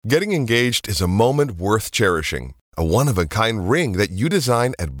Getting engaged is a moment worth cherishing. A one-of-a-kind ring that you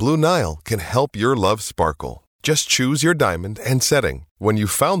design at Blue Nile can help your love sparkle. Just choose your diamond and setting. When you've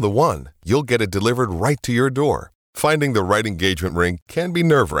found the one, you'll get it delivered right to your door. Finding the right engagement ring can be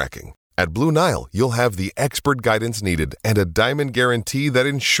nerve-wracking. At Blue Nile, you'll have the expert guidance needed and a diamond guarantee that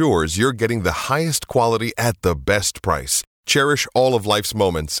ensures you're getting the highest quality at the best price. Cherish all of life's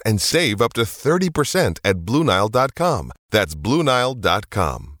moments and save up to 30% at BlueNile.com. That's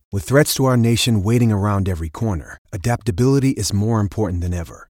BlueNile.com. With threats to our nation waiting around every corner, adaptability is more important than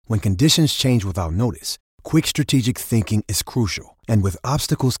ever. When conditions change without notice, quick strategic thinking is crucial. And with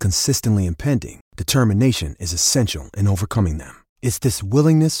obstacles consistently impending, determination is essential in overcoming them. It's this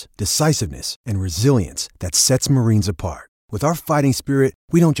willingness, decisiveness, and resilience that sets Marines apart. With our fighting spirit,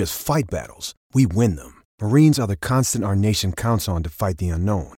 we don't just fight battles, we win them. Marines are the constant our nation counts on to fight the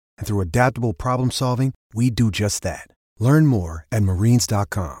unknown. And through adaptable problem solving, we do just that. Learn more at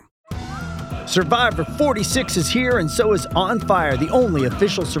marines.com. Survivor 46 is here, and so is On Fire, the only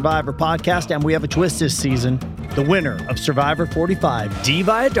official Survivor podcast, and we have a twist this season. The winner of Survivor 45, Dee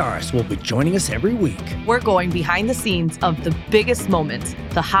Valladares, will be joining us every week. We're going behind the scenes of the biggest moments,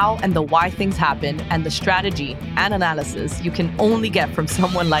 the how and the why things happen, and the strategy and analysis you can only get from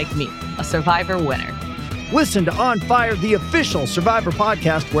someone like me, a Survivor winner. Listen to On Fire, the official Survivor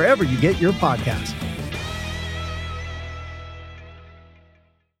podcast, wherever you get your podcasts.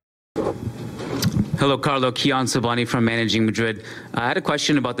 Hello, Carlo. Kiyan Sobhani from Managing Madrid. I had a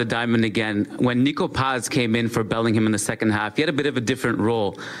question about the diamond again. When Nico Paz came in for Bellingham in the second half, he had a bit of a different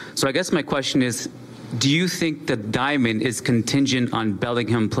role. So I guess my question is, do you think the diamond is contingent on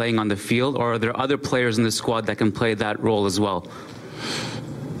Bellingham playing on the field, or are there other players in the squad that can play that role as well?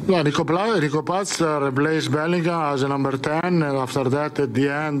 No, Nico Paz replaced Bellingham as a number 10, and after that, at the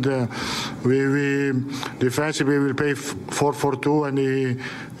end, we defensively will play 4-4-2,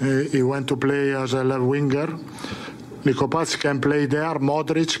 and he went to play as a left winger. Nico Paz can play there.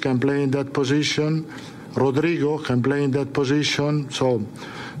 Modric can play in that position. Rodrigo can play in that position. So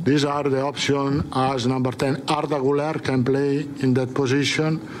these are the options as number 10. Arda Güler can play in that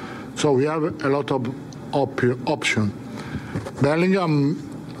position. So we have a lot of options. Bellingham,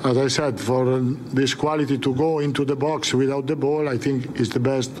 as I said, for this quality to go into the box without the ball, I think is the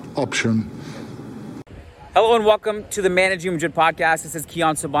best option. Hello and welcome to the Managing Madrid podcast. This is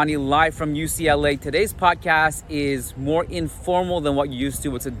Kiyan Sobhani live from UCLA. Today's podcast is more informal than what you're used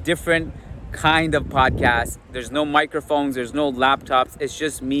to. It's a different kind of podcast. There's no microphones, there's no laptops. It's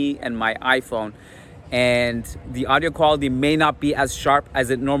just me and my iPhone. And the audio quality may not be as sharp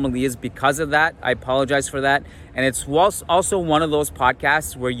as it normally is because of that. I apologize for that. And it's also one of those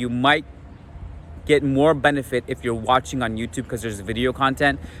podcasts where you might get more benefit if you're watching on YouTube because there's video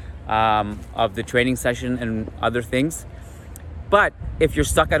content of the training session and other things. But if you're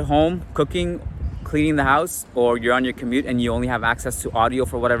stuck at home cooking, cleaning the house, or you're on your commute and you only have access to audio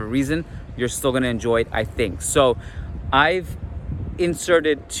for whatever reason, you're still going to enjoy it, I think. So I've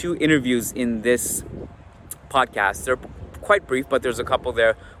inserted 2 interviews in this podcast. They're quite brief, but there's a couple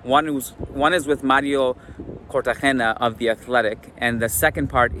there. One is with Mario Cortagena of The Athletic, and the second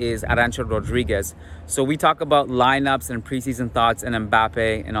part is Arantxa Rodriguez. So we talk about lineups and preseason thoughts and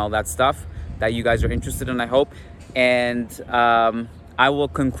Mbappe and all that stuff that you guys are interested in, I hope. And I will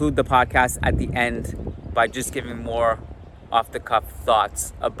conclude the podcast at the end by just giving more off-the-cuff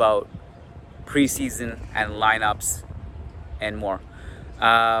thoughts about preseason and lineups and more.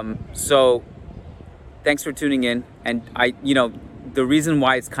 So thanks for tuning in. And the reason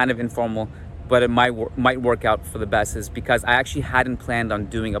why it's kind of informal, but it might work out for the best, is because I actually hadn't planned on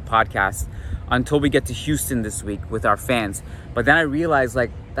doing a podcast until we get to Houston this week with our fans. But then I realized,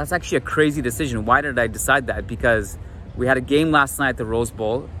 that's actually a crazy decision. Why did I decide that? Because we had a game last night at the Rose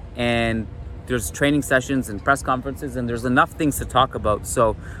Bowl, and there's training sessions and press conferences, and there's enough things to talk about.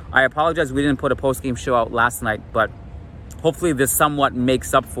 So I apologize we didn't put a post-game show out last night, but hopefully this somewhat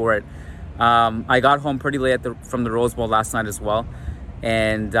makes up for it. I got home pretty late from the Rose Bowl last night as well.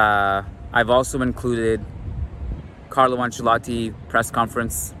 And I've also included Carlo Ancelotti press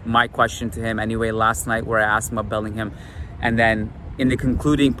conference, my question to him anyway last night, where I asked him about Bellingham. And then in the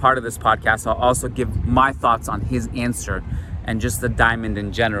concluding part of this podcast, I'll also give my thoughts on his answer and just the diamond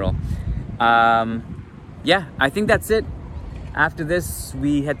in general. I think that's it. After this,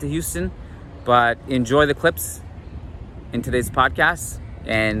 we head to Houston, but enjoy the clips in today's podcast.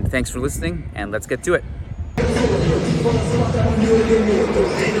 And thanks for listening, and let's get to it.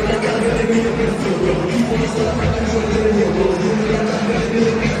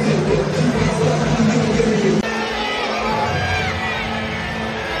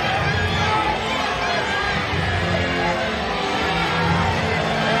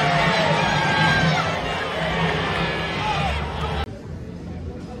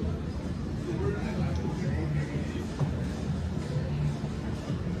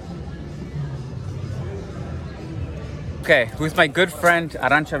 Okay, who's my good friend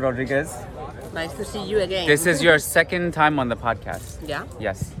Arantxa Rodriguez. Nice to see you again. This is your second time on the podcast. Yeah?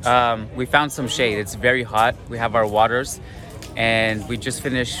 Yes. We found some shade. It's very hot. We have our waters. And we just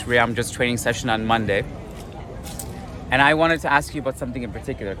finished Real Madrid's training session on Monday. And I wanted to ask you about something in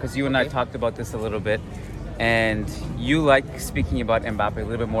particular, because you and I talked about this a little bit. And you like speaking about Mbappe a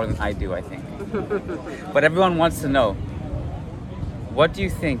little bit more than I do, I think. But everyone wants to know, what do you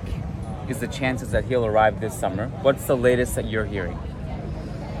think is the chances that he'll arrive this summer? What's the latest that you're hearing?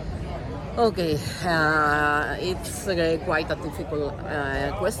 Okay, it's quite a difficult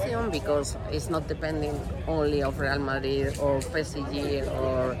question because it's not depending only of Real Madrid or PSG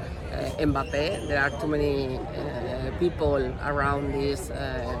or Mbappe. There are too many people around this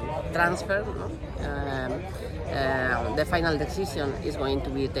transfer. No? The final decision is going to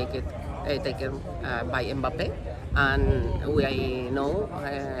be taken by Mbappe, and we know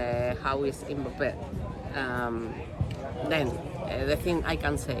how is Mbappe. Then the thing I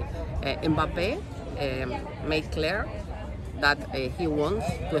can say, Mbappe made clear that he wants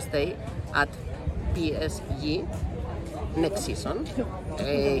to stay at PSG next season.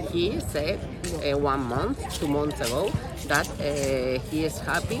 He said 1 month, 2 months ago that he is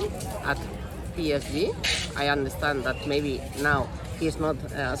happy at PSG. I understand that maybe now he's not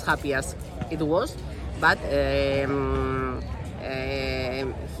as happy as it was, but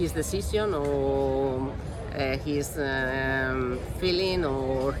his decision or his feeling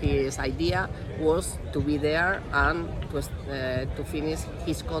or his idea was to be there and to finish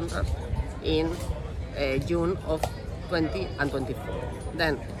his contract in June of 2024.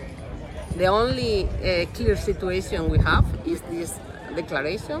 Then the only clear situation we have is this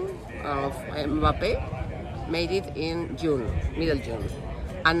declaration of Mbappe made it in June, middle June.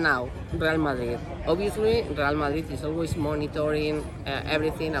 And now Real Madrid. Obviously Real Madrid is always monitoring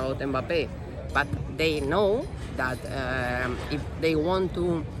everything about Mbappe. But they know that if they want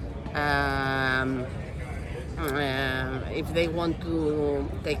to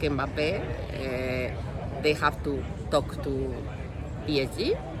take Mbappe, they have to talk to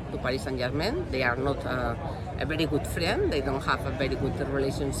PSG, to Paris Saint-Germain. They are not a very good friend. They don't have a very good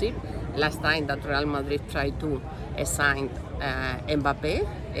relationship. Last time that Real Madrid tried to sign Mbappe,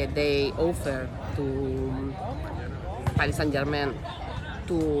 they offered to Paris Saint-Germain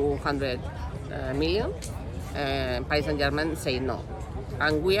 200 million. Paris Saint-Germain say no,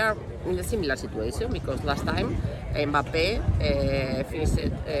 and we are in a similar situation because last time Mbappe finished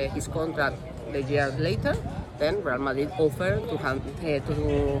his contract the year later. Then Real Madrid offered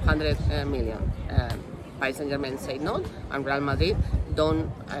 200 million. Paris Saint-Germain said no, and Real Madrid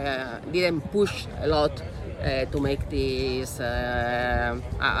didn't push a lot to make this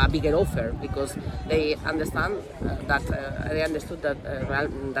a bigger offer because they understand that they understood that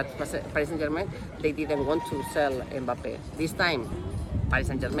Paris Saint-Germain they didn't want to sell Mbappe. This time Paris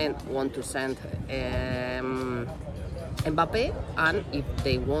Saint-Germain want to send Mbappe, and if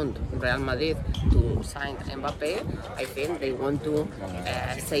they want Real Madrid to sign Mbappe, I think they want to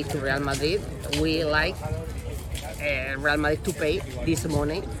say to Real Madrid, we like Real Madrid to pay this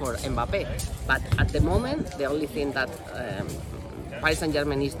money for Mbappe. But at the moment, the only thing that Paris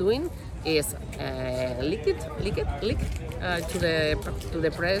Saint-Germain is doing is leak it to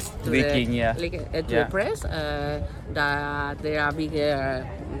the press, the press that there are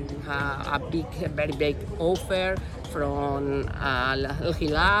very big offer from Al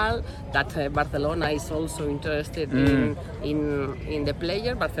Hilal, that Barcelona is also interested in the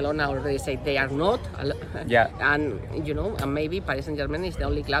player. Barcelona already said they are not. And and maybe Paris Saint-Germain is the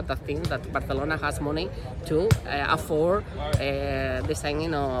only club that thinks that Barcelona has money to afford the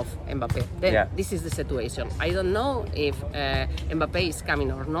signing of Mbappe. Then this is the situation. I don't know if Mbappe is coming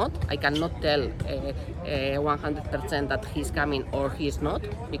or not. I cannot tell 100% that he's coming or he's not,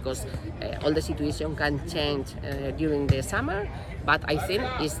 because all the situation can change during the summer. But I think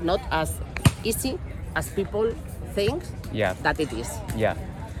it's not as easy as people think that it is. Yeah.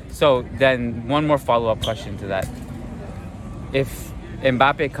 So then one more follow-up question to that. If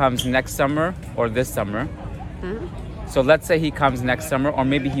Mbappe comes next summer or this summer, so let's say he comes next summer or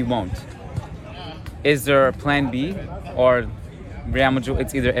maybe he won't. Is there a plan B, or Real Madrid,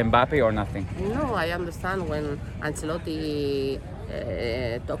 it's either Mbappe or nothing? No, I understand when Ancelotti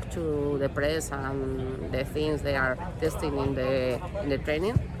talk to the press and the things they are testing in the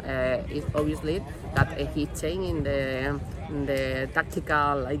training. It's obviously that he changing the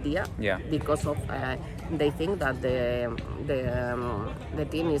tactical idea because of they think that the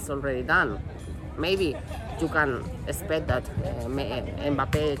team is already done. Maybe you can expect that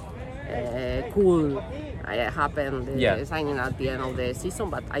Mbappe could happen the signing at the end of the season,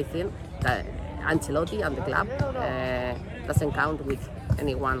 but I think that Ancelotti and the club doesn't count with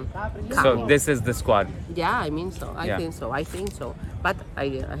anyone coming. So this is the squad. Yeah, I mean so. I think so. But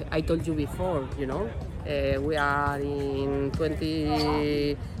I told you before, we are in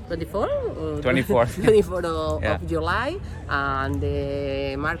 24 of July, and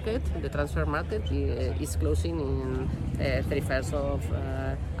the transfer market is closing in 31st of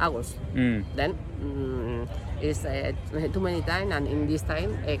August. Then it's too many time, and in this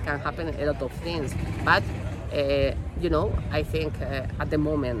time can happen a lot of things. But I think at the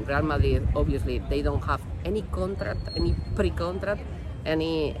moment Real Madrid, obviously they don't have any contract, any pre-contract,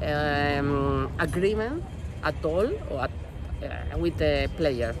 any agreement at all with the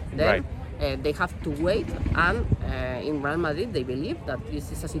player. Then they have to wait, and in Real Madrid they believe that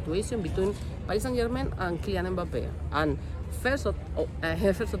this is a situation between Paris Saint-Germain and Kylian Mbappe. And first of all,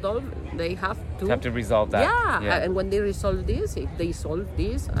 they have to resolve that. Yeah, and when they resolve this, if they solve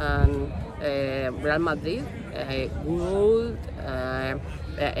this, and Real Madrid would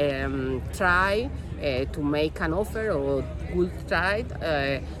try to make an offer, or would try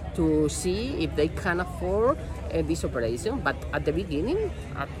to see if they can afford this operation. But at the beginning,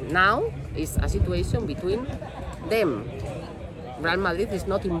 now, it's a situation between them. Real Madrid is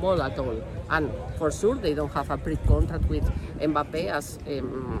not involved at all, and for sure they don't have a pre-contract with Mbappe, as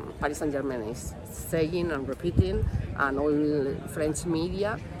Paris Saint-Germain is saying and repeating, and all French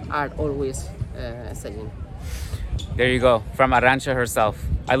media are always saying. There you go, from Arantxa herself.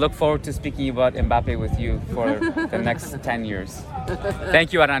 I look forward to speaking about Mbappe with you for the next 10 years.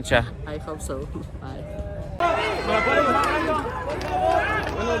 Thank you, Arantxa. I hope so. Bye.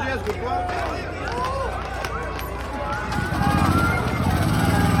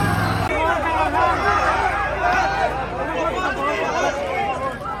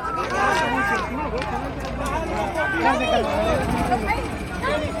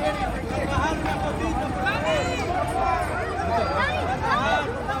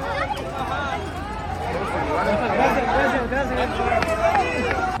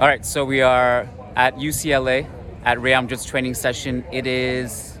 All right, so we are at UCLA at Real Madrid's training session. It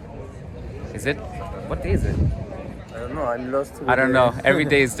is it? What day is it? I don't know. I'm lost. I don't know. Every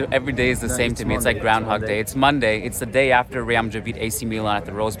day is the same to me. It's like Groundhog Day. It's Monday. It's the day after Real Madrid beat AC Milan at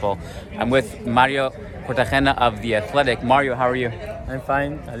the Rose Bowl. I'm with Mario Cortagena of The Athletic. Mario, how are you? I'm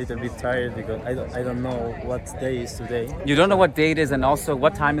fine. A little bit tired because I don't know what day is today. You don't know what day it is, and also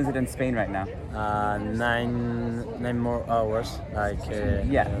what time is it in Spain right now? 9 more hours.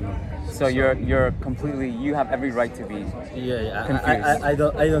 Yeah. So you're completely. You have every right to be. Yeah. Confused.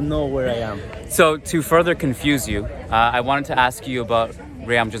 I don't know where I am. So to further confuse you, I wanted to ask you about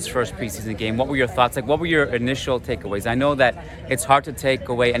Real Madrid's first preseason game. What were your thoughts? What were your initial takeaways? I know that it's hard to take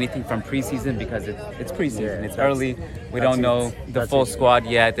away anything from preseason because it's preseason. It's early. We don't know the full squad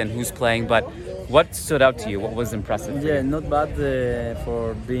yet and who's playing. But what stood out to you? What was impressive? Yeah, not bad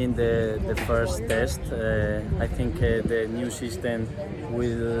for being the first test. I think the new system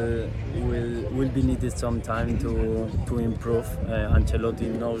will be needed some time to improve.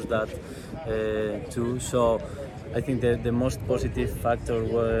 Ancelotti knows that too. So I think the most positive factor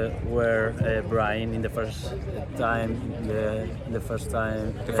were Brian in the first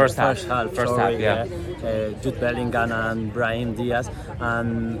half. Jude Bellingham and Brahim Diaz,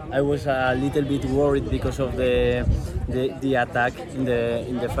 and I was a little bit worried because of the attack in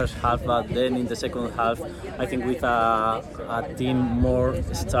the first half, but then in the second half, I think with a team more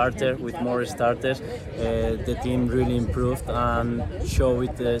starters, the team really improved and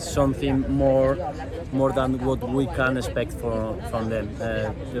showed something more than what we can expect from them.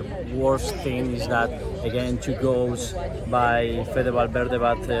 The worst thing is that, again, 2 goals by Fede Valverde,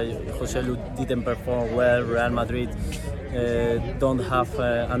 but Joselu didn't perform well. Real Madrid don't have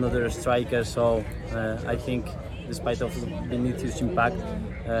another striker, so I think despite of Vinicius' impact,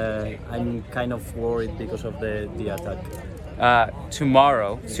 I'm kind of worried because of the attack.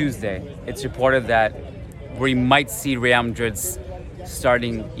 Tomorrow, Tuesday, it's reported that we might see Real Madrid's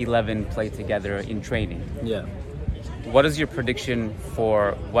starting 11 play together in training. Yeah. What is your prediction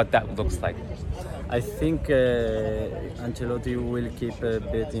for what that looks like? I think Ancelotti will keep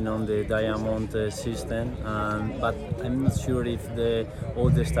betting on the diamond system, but I'm not sure if all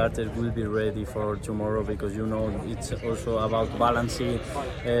the starters will be ready for tomorrow, because it's also about balancing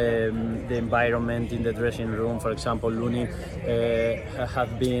the environment in the dressing room. For example, Looney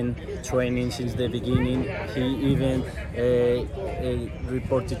had been training since the beginning. He even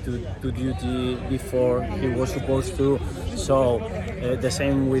reported to duty before he was supposed to. So the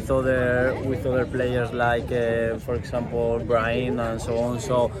same with other players like, for example, Brian and so on.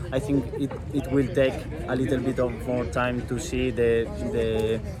 So I think it will take a little bit of more time to see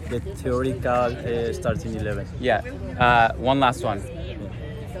the theoretical starting 11. Yeah. One last one.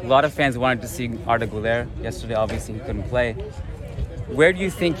 A lot of fans wanted to see Arda Güler. Yesterday, obviously, he couldn't play. Where do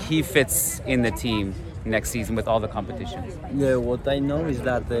you think he fits in the team next season with all the competition? Yeah, what I know is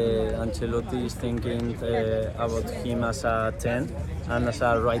that Ancelotti is thinking about him as a 10 and as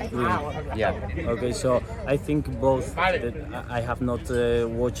a right wing. Yeah. Okay, so I think both. I have not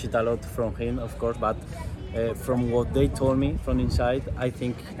watched it a lot from him, of course, but from what they told me from inside, I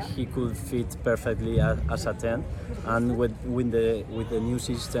think he could fit perfectly as a 10. And with the new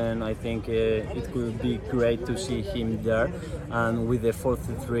system, I think it could be great to see him there. And with the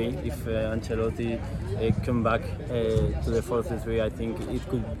 4-3, if Ancelotti come back to the 4-3, I think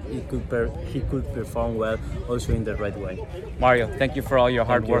he could perform well also in the right way. Mario, thank you for all your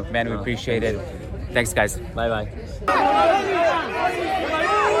hard work, man. We appreciate it. Thanks, guys. Bye bye.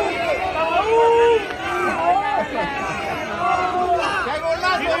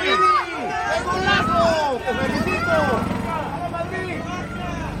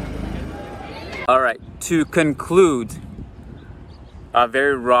 All right, to conclude a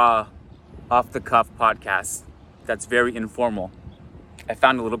very raw, off-the-cuff podcast that's very informal, I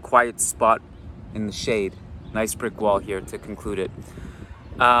found a little quiet spot in the shade, nice brick wall here to conclude it.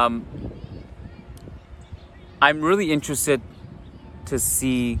 I'm really interested to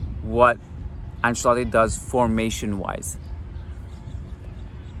see what Ancelotti does formation-wise.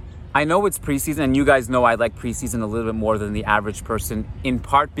 I know it's preseason, and you guys know I like preseason a little bit more than the average person, in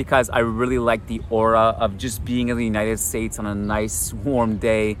part because I really like the aura of just being in the United States on a nice, warm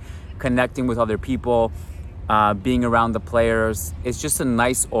day, connecting with other people, being around the players. It's just a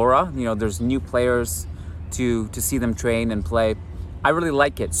nice aura. You know, there's new players to see them train and play. I really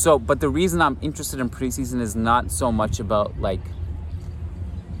like it. So, but the reason I'm interested in preseason is not so much about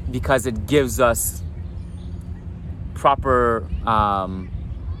because it gives us proper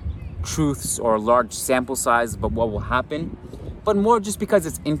truths or large sample size about what will happen, but more just because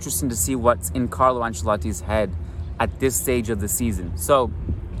it's interesting to see what's in Carlo Ancelotti's head at this stage of the season. So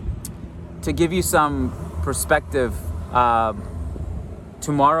to give you some perspective,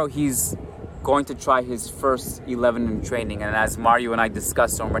 tomorrow he's going to try his first 11 in training, and as Mario and I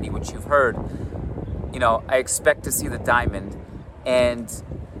discussed already, which you've heard, I expect to see the diamond. And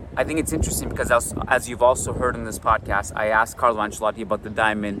I think it's interesting because as you've also heard in this podcast, I asked Carlo Ancelotti about the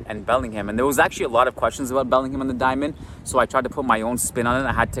diamond and Bellingham, and there was actually a lot of questions about Bellingham and the diamond, so I tried to put my own spin on it.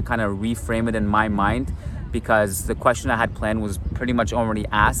 I had to kind of reframe it in my mind because the question I had planned was pretty much already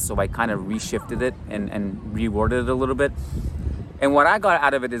asked, so I kind of reshifted it and reworded it a little bit. And what I got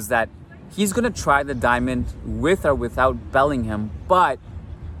out of it is that he's going to try the diamond with or without Bellingham, but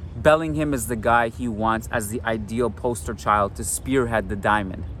Bellingham is the guy he wants as the ideal poster child to spearhead the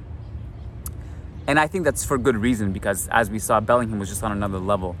diamond. And I think that's for good reason, because as we saw, Bellingham was just on another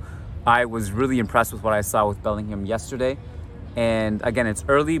level. I was really impressed with what I saw with Bellingham yesterday. And again, it's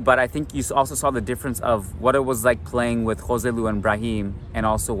early, but I think you also saw the difference of what it was like playing with Joselu and Brahim, and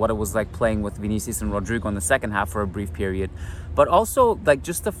also what it was like playing with Vinicius and Rodrigo in the second half for a brief period. But also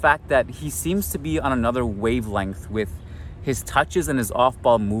just the fact that he seems to be on another wavelength with his touches and his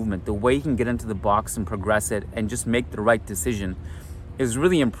off-ball movement. The way he can get into the box and progress it and just make the right decision is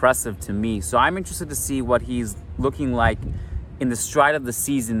really impressive to me. So I'm interested to see what he's looking like in the stride of the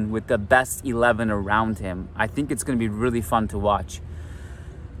season with the best 11 around him. I think it's going to be really fun to watch.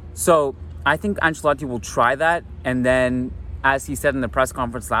 So I think Ancelotti will try that. And then, as he said in the press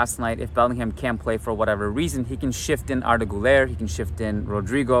conference last night, if Bellingham can't play for whatever reason, he can shift in Arda Güler, he can shift in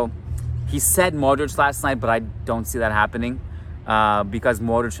Rodrigo. He said Modric last night, but I don't see that happening because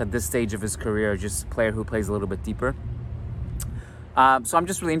Modric at this stage of his career is just a player who plays a little bit deeper. So I'm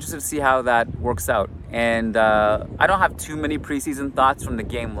just really interested to see how that works out. And I don't have too many preseason thoughts from the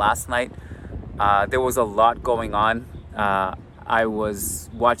game last night. There was a lot going on. I was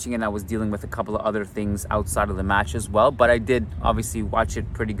watching it and I was dealing with a couple of other things outside of the match as well. But I did obviously watch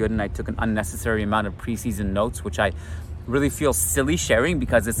it pretty good, and I took an unnecessary amount of preseason notes, which I really feel silly sharing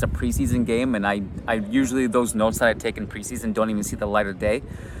because it's a preseason game, and I usually those notes that I take in preseason don't even see the light of day.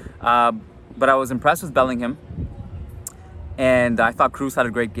 But I was impressed with Bellingham. And I thought Cruz had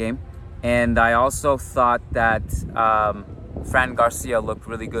a great game. And I also thought that Fran Garcia looked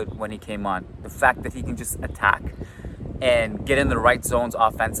really good when he came on. The fact that he can just attack and get in the right zones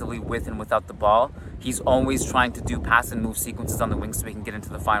offensively with and without the ball. He's always trying to do pass and move sequences on the wing so he can get into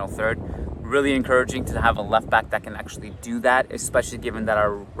the final third. really encouraging to have a left back that can actually do that, especially given that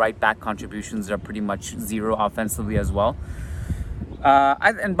our right back contributions are pretty much zero offensively as well.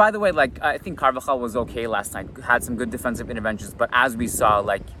 And by the way, I think Carvajal was okay last night, had some good defensive interventions, but as we saw,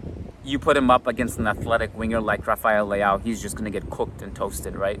 you put him up against an athletic winger like Rafael Leao, he's just going to get cooked and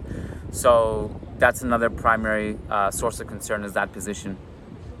toasted, right? So that's another primary source of concern, is that position.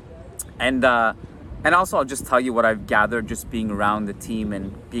 And also, I'll just tell you what I've gathered just being around the team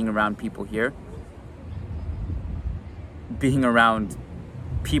and being around people here. Being around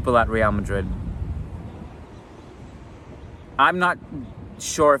people at Real Madrid. I'm not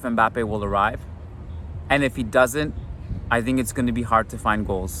sure if Mbappe will arrive. And if he doesn't, I think it's going to be hard to find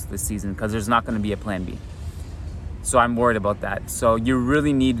goals this season because there's not going to be a plan B. So I'm worried about that. So you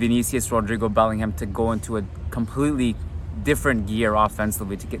really need Vinicius, Rodrigo, Bellingham to go into a completely different gear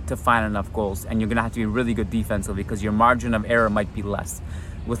offensively to find enough goals. And you're going to have to be really good defensively because your margin of error might be less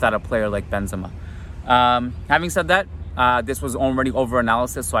without a player like Benzema. Having said that, this was already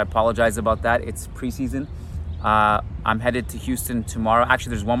over-analysis, so I apologize about that. It's preseason. I'm headed to Houston tomorrow.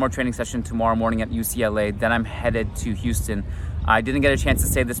 Actually, there's one more training session tomorrow morning at UCLA. Then I'm headed to Houston. I didn't get a chance to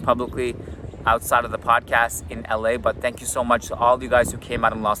say this publicly outside of the podcast in LA, but thank you so much to all you guys who came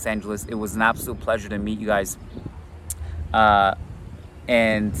out in Los Angeles. It was an absolute pleasure to meet you guys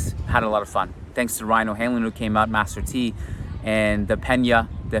and had a lot of fun. Thanks to Ryan O'Hanlon who came out, Master T, and the Peña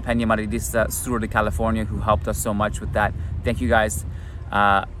Madridista Sur de California who helped us so much with that. Thank you guys.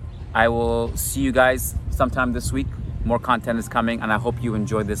 I will see you guys sometime this week. More content is coming, and I hope you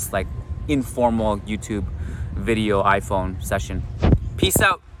enjoy this informal YouTube video iPhone session. Peace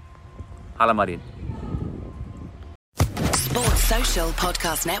out. Hala Madrid. Sports Social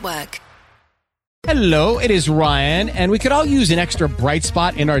Podcast Network. Hello, it is Ryan, and we could all use an extra bright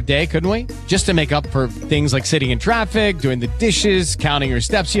spot in our day, couldn't we? Just to make up for things like sitting in traffic, doing the dishes, counting your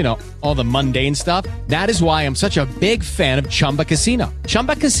steps, all the mundane stuff. That is why I'm such a big fan of Chumba Casino.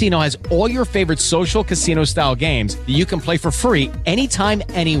 Chumba Casino has all your favorite social casino-style games that you can play for free anytime,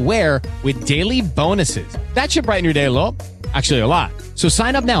 anywhere with daily bonuses. That should brighten your day a little. Actually, a lot. So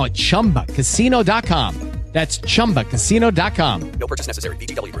sign up now at ChumbaCasino.com. That's ChumbaCasino.com. No purchase necessary.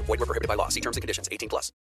 VGW Group. Void where prohibited by law. See terms and conditions. 18+.